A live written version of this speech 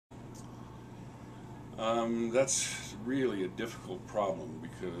That's really a difficult problem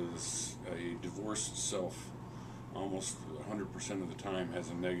because a divorce itself, almost 100% of the time, has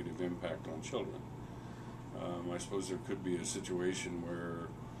a negative impact on children. I suppose there could be a situation where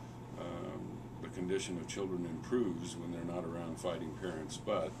the condition of children improves when they're not around fighting parents,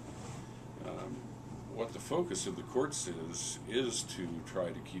 but what the focus of the courts is to try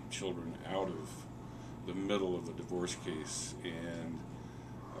to keep children out of the middle of a divorce case, and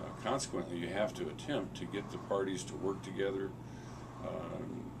consequently you have to attempt to get the parties to work together.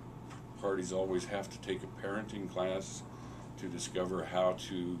 Parties always have to take a parenting class to discover how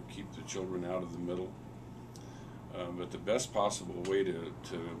to keep the children out of the middle. But the best possible way to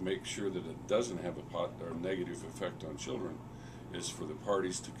make sure that it doesn't have a negative effect on children is for the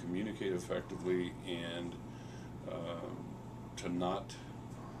parties to communicate effectively and to not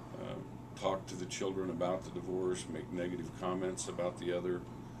talk to the children about the divorce, make negative comments about the other.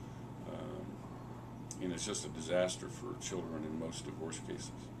 It's just a disaster for children in most divorce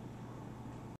cases.